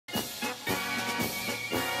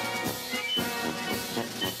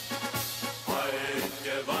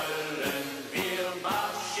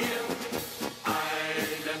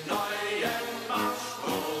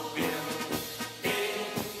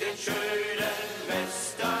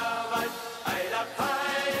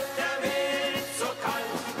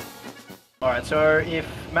Alright, so if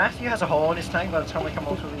Matthew has a hole in his tank by the time we come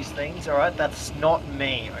onto these things, alright, that's not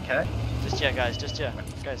me, okay? Just yeah, guys. Just yeah,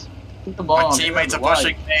 guys. Come on, My teammates are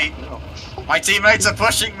pushing me. My teammates are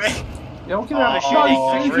pushing me. Yeah, we'll get out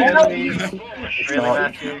Oh, of really? Really,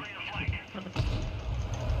 Matthew?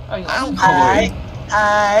 Hang on.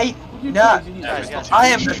 Hey, no, Guys. I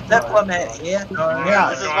am the diplomat here. Yeah.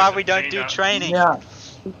 This is why we don't do training. Yeah.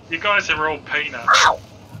 You guys are all peanuts. Ow!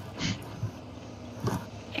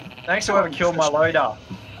 Thanks to whoever killed my loader.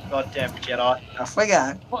 Goddamn Jedi. Off we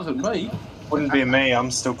go. Wasn't me. Wouldn't be me,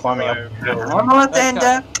 I'm still climbing up. One more then,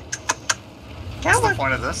 What's Come the on.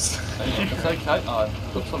 point of this? It's okay.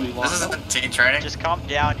 I've got somebody lined This up. isn't team training. Just calm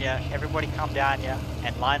down, yeah. Everybody calm down, yeah.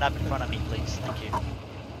 And line up in front of me, please. Thank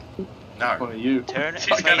you. No. One of you. Turn and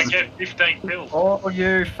She's gonna face. get 15 kills. All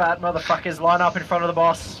you fat motherfuckers line up in front of the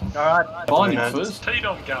boss. Alright? Find him Yeah. first.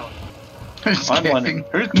 T-Dom going. Who's I'm camping?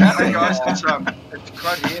 Who's Hey camping? guys, it's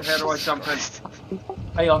Crud here. How do I jump in?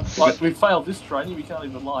 Hang on, like, we failed this training, we can't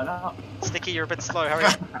even line up. Sticky, you're a bit slow. Hurry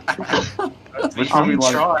up. Which way are we I'm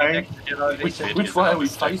like? trying. Which way are we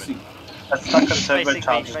facing? That's stuck on Facing me,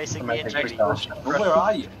 turbochargers facing to me, make and a quick next dash. Well, where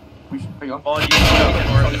are you? We should, hang on. Oh, you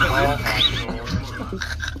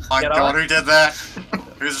My Get God, on. who did that?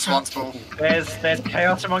 Who's responsible? There's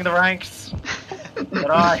chaos among the ranks.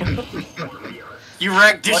 Jedi. You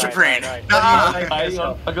wrecked Discipline. Right. Ah! Hang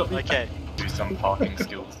on, I got the... Okay. Do some parking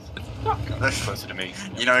skills. Closer to me.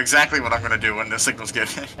 You know exactly what I'm gonna do when the signal's good.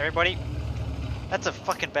 Everybody. That's a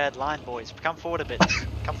fucking bad line, boys. Come forward a bit.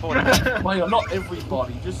 Come forward a bit. Hang on, not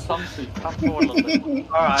everybody, just some people. Come forward a little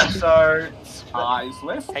bit. Alright, so... Eyes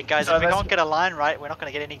left. Hey guys, So if we that's- can't get a line right, we're not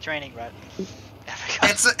gonna get any training right.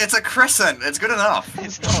 It's a crescent. It's good enough.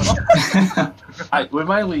 It's not. Hey, we're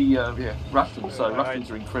mainly, yeah, Russians, so Russians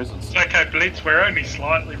are in crescents. Okay, Blitz, we're only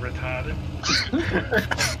slightly retarded.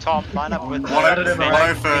 Tom, line up with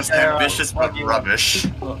Mono first, ambitious but rubbish.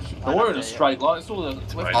 Oh, we're in a straight line, it's all the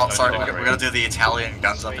left. Oh, sorry, we gotta do the Italian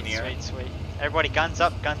guns up in the air. Sweet, sweet. Everybody, guns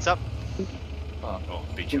up, guns up. Oh,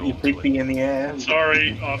 beat Get you your all to it. PP in the air.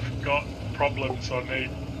 Sorry, I've got problems I need.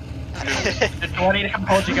 Do I need to come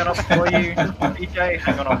hold your gun up for you, PJ?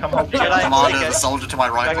 Hang on, I'll come hold your gun up. Commander, Okay. the soldier to my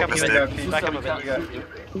right, Back what up, missed back it. up. Back up a bit. You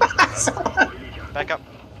go. Back up.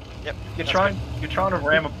 Yep. You're trying to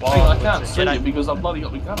ram a bomb. Hang on, I can't with see it. you because I've bloody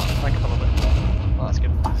got my gun up. Back up a little bit. Oh, that's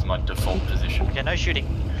good. This is my default position. Okay, no shooting.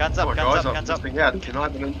 Guns up, Oh, guns guys, up, I'm guns up. listening out. Can I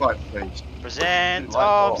have an invite, please? Present Like,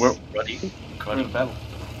 arms. We're ready. We're in battle.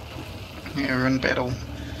 Yeah, we're in battle.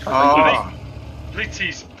 Ah,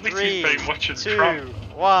 Blitzy's 3, been watching 2, Trump.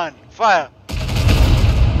 1, fire.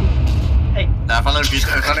 Now, if only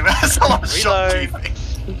someone shot Reload.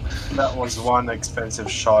 TV. That was one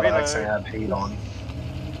expensive shot Reload. I actually had heat on.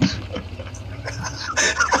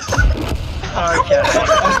 Okay.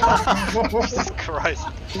 Jesus Christ.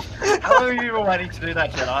 How long have you been waiting to do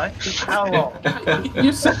that, Jedi? How long?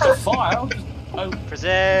 You set the fire, I'll just... Oh,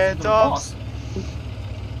 Present arms.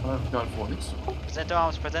 I'm going for this. Present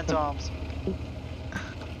arms, present arms.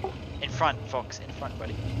 In front, Fox, in front,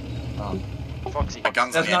 buddy. Foxy. My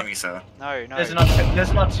gun's on There's the not- enemy, sir. No, no. There's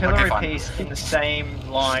an artillery Okay, fine. piece in the same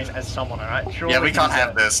line as someone, alright? Surely Yeah, we you can't have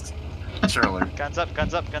have this. Surely. Guns up,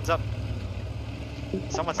 guns up, guns up.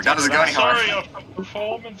 Someone's My gun turning doesn't go around. any higher. Sorry, I've got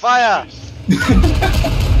performance Fire! issues.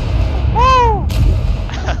 Woo!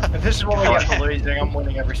 If this is what we get for losing, I'm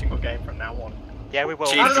winning every single game from now on. Yeah, we will.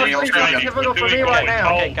 Chief, I don't know Genial if it's Australia. difficult for me right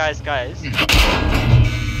now. Okay, guys.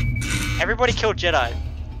 Everybody kill Jedi.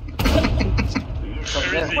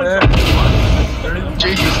 Where is he?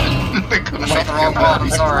 Jesus. I shot the wrong one, I'm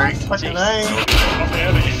sorry. Fucking Jeez. name. I'm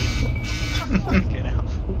out of here. Okay, now.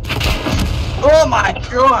 Oh my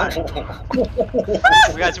god!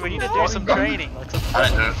 Guys, we need to do some training. Like some... I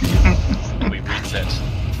didn't do it. We reset.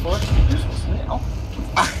 Well, let's do this now.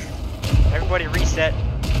 Everybody reset.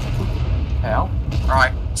 How?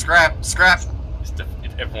 Alright, scrap. It's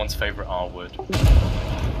everyone's favourite R word.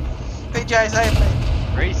 PJ's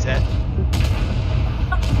AP. Reset.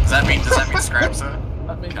 Does that mean scrap, sir?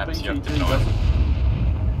 That means Caps, you have to BGG know. doesn't.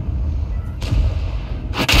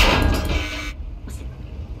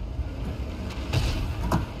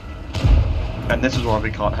 And this is why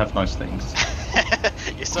we can't have nice things.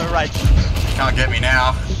 You're so right. You can't get me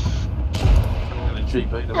now.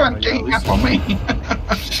 GB, You aren't ganging up on me.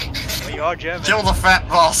 We are German. Kill the fat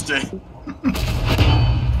bastard.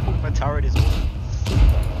 My turret is.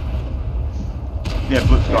 Yeah,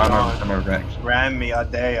 Blitz going over some of Rex. Ram me, I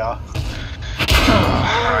dare.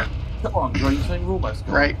 Come on, green team, we're almost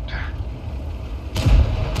gone. Great.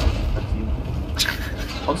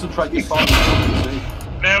 Concentrate your fire.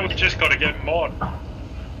 Now we've just got to get mod.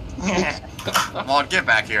 Mod, get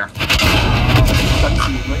back here. Don't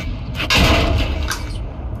shoot me.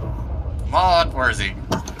 Mod, where is he?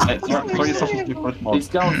 Hey, throw yourself into the mod. He's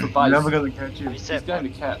going for base. Never gonna catch you. He's going to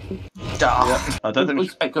cap. Duh. I don't think we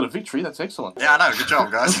He's got a victory. That's excellent. Yeah, I know. Good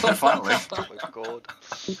job, guys. Finally. Oh my god.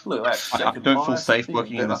 Look at that. I don't feel safe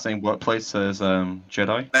working in the same workplace as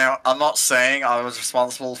Jedi. Now, I'm not saying I was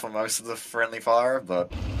responsible for most of the friendly fire,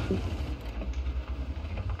 but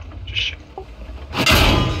Just shit.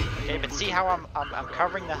 Okay, but see how I'm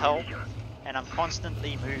covering the hull, and I'm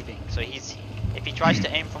constantly moving. So if he tries to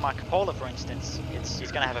aim for my cupola, for instance,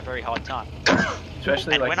 he's gonna have a very hard time.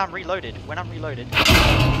 Especially And like when I'm reloaded,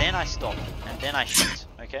 then I stop and then I shoot.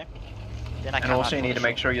 Okay. Then I and come also out you for need the to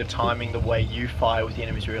make shot. sure you're timing the way you fire with the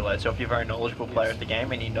enemy's reload. So if you're a very knowledgeable player of the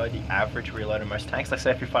game and you know the average reload of most tanks, like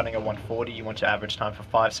say if you're fighting a 140, you want your average time for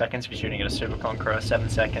 5 seconds. If you're shooting at a Super Conqueror, 7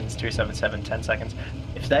 seconds, 277, 10 seconds.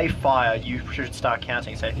 If they fire, you should start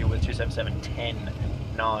counting. Say if you're with 277, 10,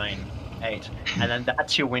 9, 8, and then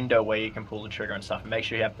that's your window where you can pull the trigger and stuff. Make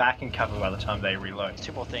sure you have back and cover by the time they reload.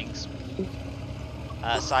 2 more things.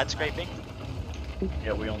 Side scraping.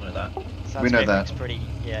 Yeah, we all know that. Side We know scraping's that. pretty.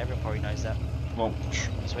 Yeah, everyone probably knows that. Well,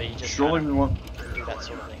 That's where you just surely kinda we want. do that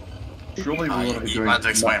sort of thing. Surely we want to be you doing. had to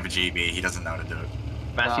explain for GB. He doesn't know how to do it.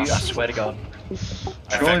 Matthew, I swear to God.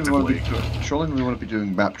 Surely we want to be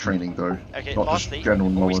doing map training though. Okay, Not lastly, just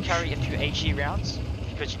general always knowledge. carry a few HE rounds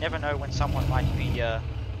because you never know when someone might be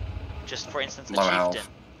just for instance a Low health.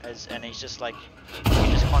 chieftain and he's just like you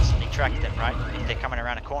just constantly track them, right? If they're coming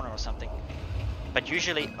around a corner or something. But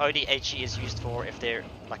usually ODHE is used for if they're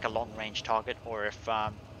like a long range target or if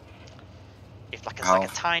like it's like a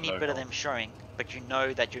Health, tiny low bit of health. them showing, but you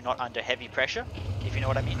know that you're not under heavy pressure, if you know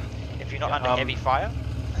what I mean. If you're not under Um, heavy fire,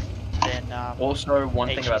 then Also, one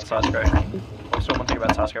thing HE about is side good. scraping. Also, one thing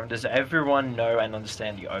about side scraping. Does everyone know and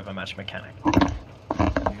understand the overmatch mechanic?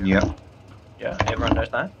 Yeah. Yeah, everyone knows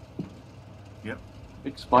that.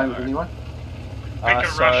 Explain it anyway. Pick a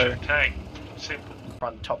So Russian tank. Simple.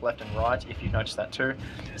 front, top, left, and right. If you've noticed that too.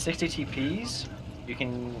 60 TPs. You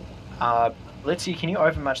can. Let's see. Can you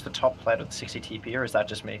overmatch the top plate of the 60 TP, or is that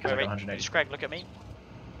just me because I got wait, 180? Scrag, look at me.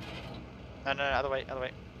 No, other way.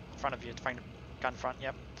 Front of you, gun front,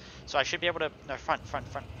 yep. So I should be able to, no, front.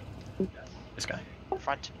 This guy.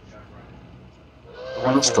 Front. The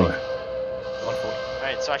 140. 140.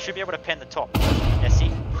 Alright, so I should be able to pen the top. Yeah,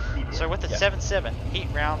 see? So with the Yeah. 7.7, heat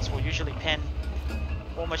rounds will usually pen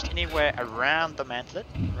almost anywhere around the mantlet,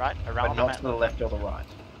 right? But Around the not to the mantlet. left or the right.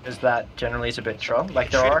 Because that generally is a bit trouble.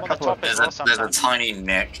 Like there Shoot are him a on the couple of. top as There's well a sometimes. tiny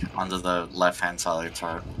nick under the left-hand side of the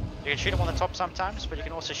turret. You can shoot him on the top sometimes, but you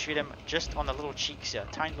can also shoot him just on the little cheeks here,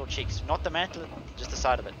 tiny little cheeks. Not the mantlet, just the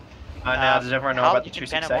side of it. Now, does everyone know Hull, about the you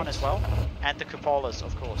can pen him on 268? as well, and the cupolas,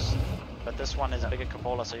 of course. But this one is a bigger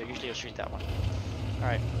cupola, so usually you'll shoot that one.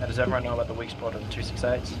 Alright, Now, does everyone know about the weak spot of the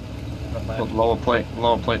 268s? But lower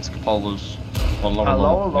plates, cupolas, or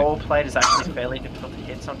Lower plate is actually fairly difficult to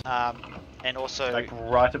hit sometimes. and also, Like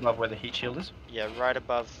right above where the heat shield is. yeah, right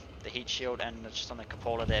above the heat shield, and it's just on the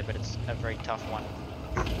cupola there, but it's a very tough one.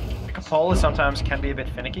 The cupola sometimes can be a bit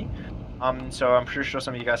finicky. So I'm pretty sure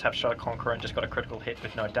some of you guys have shot a Conqueror and just got a critical hit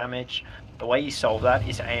with no damage. The way you solve that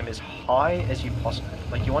is aim as high as you possibly.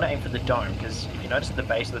 Like you want to aim for the dome, because if you notice at the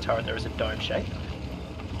base of the turret there is a dome shape.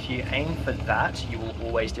 If you aim for that, you will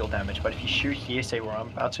always deal damage. But if you shoot here, say where I'm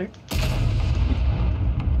about to,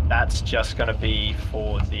 that's just going to be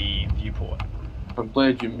for the viewport. I'm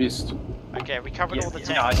glad you missed. Okay, we covered all the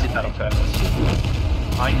Yeah, I tanks. did that on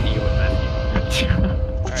purpose. I knew it, Matthew.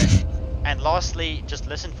 Alright. And lastly, just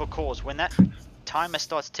listen for calls. When that timer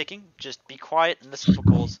starts ticking, just be quiet and listen for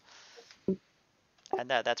calls. And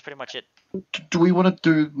that's pretty much it. Do we want to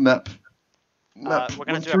do map? We're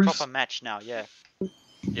gonna do a proper match now, yeah.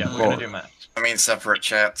 Yeah, we're going to do maps. I mean, separate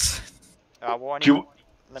chats. Warning. Do you-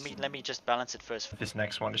 Let me just balance it first. This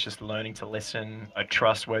next one is just learning to listen.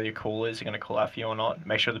 Trust whether your caller is going to call out for you or not.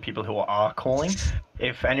 Make sure the people who are calling,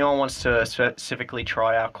 if anyone wants to specifically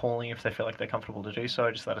try out calling, if they feel like they're comfortable to do so,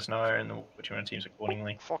 just let us know and we'll put you on teams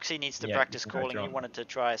accordingly. Foxy needs to Yeah, practice you can go, calling. He John. wanted to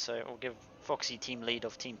try, so we'll give Foxy team lead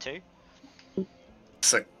of team 2.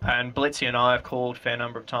 So, And Blitzy and I have called a fair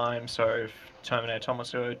number of times, so if Terminator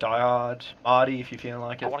Tomaso, Diehard, Marty, if you're feeling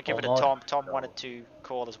like it. I want to give it to or Tom. not, Tom wanted to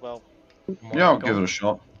call as well. more Yeah, I'll than give it call. a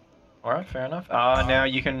shot. Alright, fair enough. Now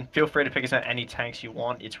you can feel free to pick us out any tanks you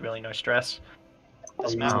want. It's really no stress.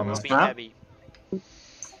 This map will be map? heavy.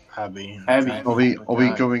 Abby. Abby. Are we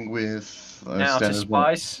going with Now to standard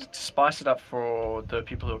one? spice it up for the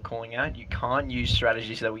people who are calling out, you can't use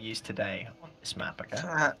strategies that we use today on this map,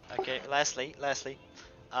 okay? Okay, lastly,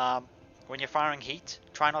 when you're firing heat,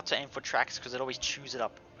 try not to aim for tracks because it always chews it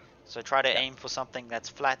up. So try to aim for something that's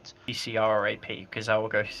flat. ECR or AP, because I will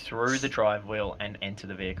go through the drive wheel and enter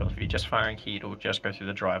the vehicle. If you're just firing heat, it'll just go through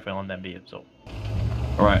the drive wheel and then be absorbed.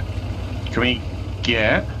 Alright. Can we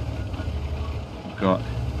get... God.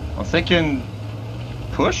 I'm thinking...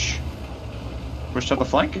 Push? Push to the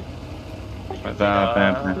flank? Right there,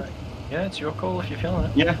 bam. Yeah, it's your call if you're feeling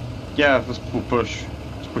it. Yeah, let's push.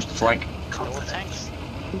 Let's push the flank. All tanks.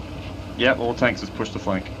 Yep, all tanks, let's push the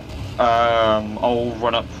flank. I'll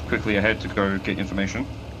run up quickly ahead to go get information.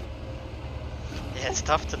 Yeah, it's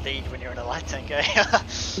tough to lead when you're in a light tank, eh?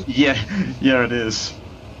 Yeah, it is.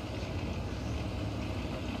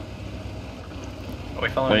 Are we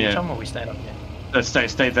following yeah. each other or are we staying up here?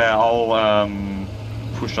 Stay there. I'll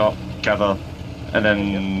push up, gather, and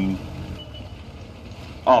then.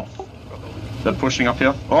 Oh, they're pushing up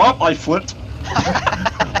here. Oh, I flipped.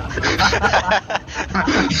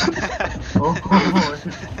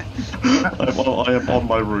 I am on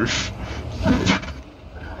my roof.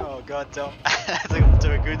 Oh god, Tom. That's off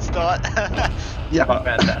to a good start. Yeah,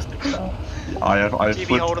 Fantastic start. I have GB,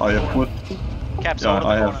 flipped. hold I on the have corner. flipped. Caps Yeah, hold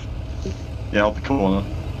on the corner. Yeah, up the corner.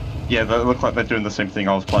 Yeah, they look like they're doing the same thing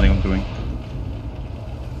I was planning on doing.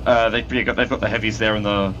 They've got the heavies there, and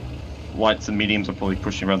the lights and mediums are probably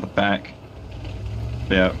pushing around the back.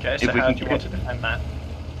 Yeah. Okay, so how do you want to defend that?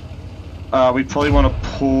 We probably want to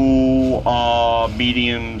pull our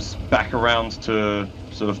mediums back around to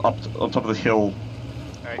sort of up on top of the hill,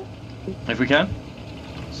 Alright. if we can,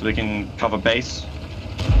 so we can cover base.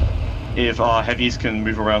 If our heavies can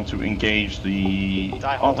move around to engage the.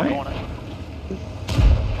 Die, hold the wait. corner. So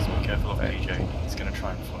be careful of PJ. He's gonna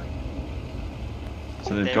try and flank.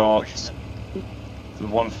 So they've They're got pushing it. the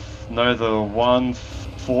the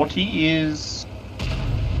 140 is.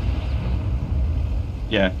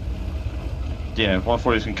 Yeah. Yeah,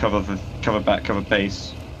 140s can cover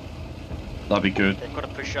base. That'd be good. They've got to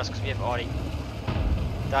push us because we have Artie.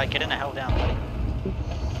 Die, get in the hell down, buddy.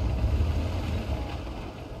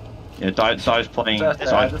 Yeah, Dai's playing. There's an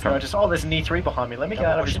E3 behind me. Let me get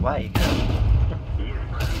out of his way.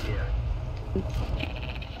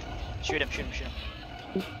 Shoot him.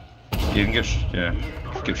 You can get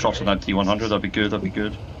shots on that T100. That'd be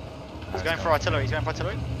good. He's going for artillery. Yep.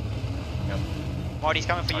 Marty's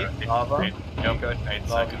coming for you. Lava. Yep. Go. 8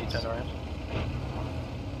 Lava, you seconds. turn around.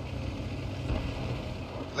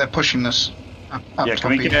 They're pushing us. Up Yeah, top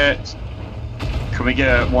can we here.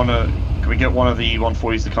 get one of the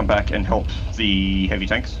 140s to come back and help the heavy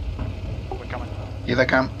tanks? We're coming. Here they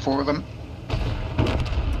come, 4 of them.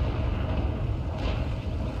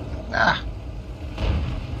 Ah,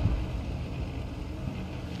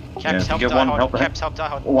 Caps, help get die one, hard. help the Caps, help die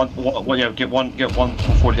hard. get one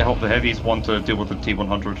 140 to help the heavies, one to deal with the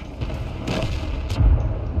T100.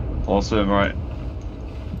 Awesome, right.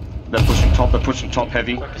 They're pushing top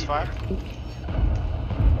heavy. Focus fire.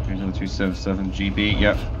 277 GB,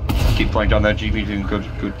 yep. Keep playing down there, GB doing good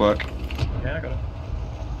work. Yeah, I got it.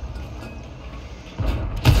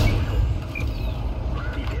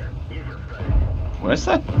 Where's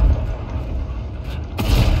that?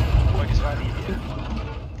 Focus fire.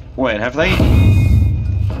 Wait, have they?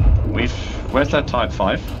 Where's that Type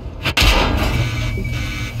 5?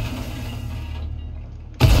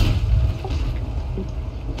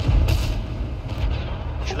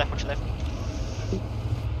 Watch your left.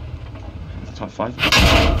 Type 5?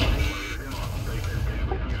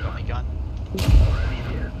 Got me gun.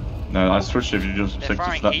 No, I switched if you just They're stick to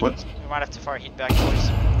firing that heat. blitz. We might have to fire heat back,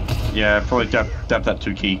 boys. Yeah, probably dab that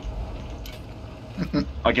 2 key.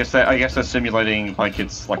 I guess they're simulating like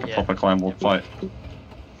it's like a Yeah. proper clan war fight.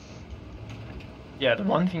 Yeah, the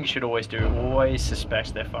one thing you should always do, always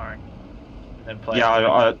suspect they're firing. And play.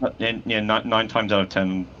 Yeah, nine times out of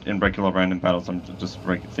 10 in regular random battles, I'm just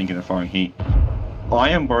thinking they're firing heat. I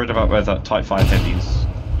am worried about where that Type 5 heavy is.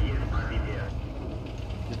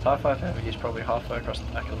 The TIE 5 heavy is probably halfway across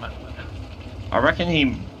the back of the map. I reckon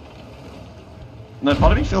he. No,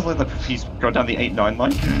 part of me feels like he's going down the 8-9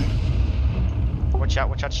 line. Watch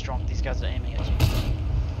out, strong. These guys are aiming at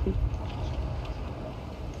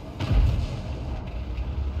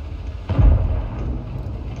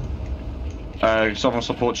you. Someone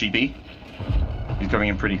support GB. He's going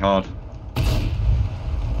in pretty hard. No,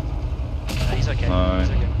 he's okay. No.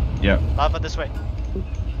 He's okay. Yeah. Lava this way.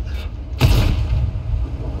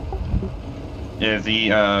 Yeah,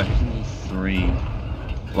 the 3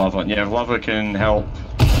 lava. Yeah, if lava can help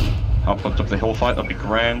put up the hill fight. That'd be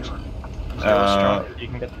grand. You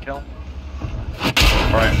can get the kill.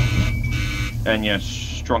 Right. And yeah,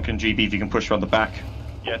 Strunk and GB if you can push around the back.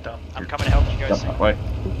 Yeah, done. I'm coming to help you guys. That way.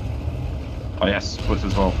 Oh yes, split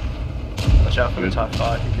as well. Watch out for the TIE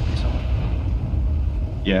 5, he could be someone.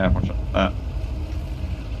 Yeah, watch that.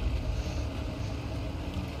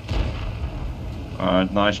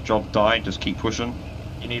 Alright, nice job, Die. Just keep pushing.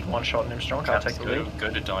 You need one shot on him strong. I'll take the lead.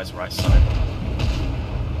 Go to Die's right side.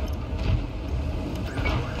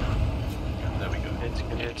 There we go. Hits,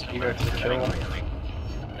 good hits. You go for the kill.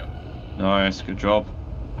 Nice, good job.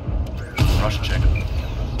 Rush check.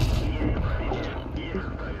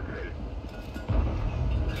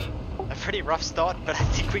 A pretty rough start, but I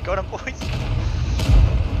think we got him, boys.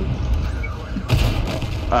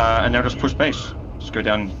 And now just push base. Just go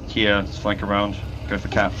down here, just flank around, go for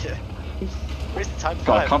cap. Yeah. Where's the Type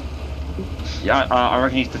God, 5? come. Yeah, I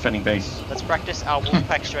reckon he's defending base. Let's practice our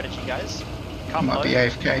Wolfpack strategy, guys. Come Might low. be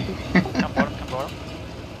AFK. Come bottom, come bottom.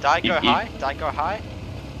 Die go high, die go high.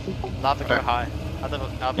 Lava go Okay. high. Other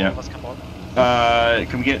Yeah. of us come bottom.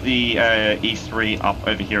 Can we get the E3 up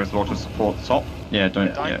over here as well to support the top? Yeah,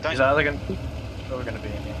 don't. Don't- Yeah. don't- He's either gonna... Oh, we're gonna be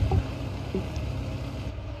in here.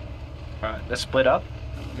 Alright, let's split up.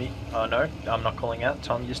 Me... Oh no, I'm not calling out.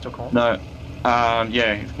 Tom, you still calling? No.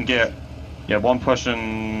 Yeah, if we can get one push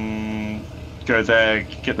and go there.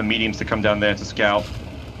 Get the mediums to come down there to scout.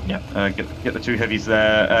 Yep. Get the two heavies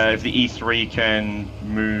there. If the E3 can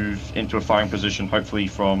move into a firing position, hopefully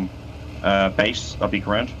from base, that'd be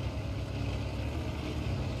grand.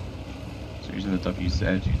 So using the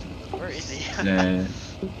WZ. Where is he?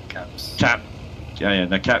 Caps. Cap. Yeah.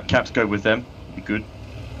 No, caps go with them. Be good.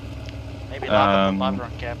 Maybe lava, Um, put lava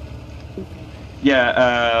on cap.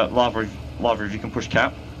 Yeah. Lava. If you can push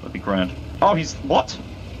cap, that'd be grand. Oh, he's what?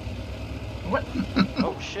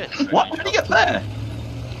 Oh shit. What? How did he get there?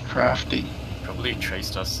 Crafty. Probably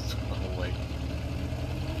traced us the whole way.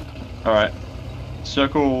 Alright.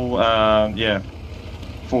 Circle, yeah.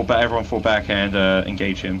 Everyone fall back and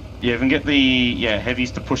engage him. Yeah, we can get the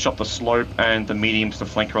heavies to push up the slope and the mediums to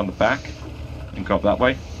flank around the back and go up that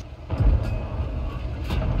way.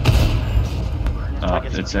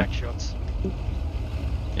 Target some it's back shots.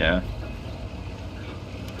 Yeah.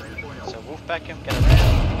 So Wolfpack him, get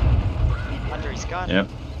around. Under his gun. Yep.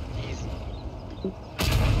 Easy.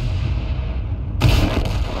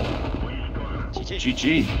 GG.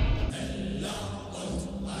 GG.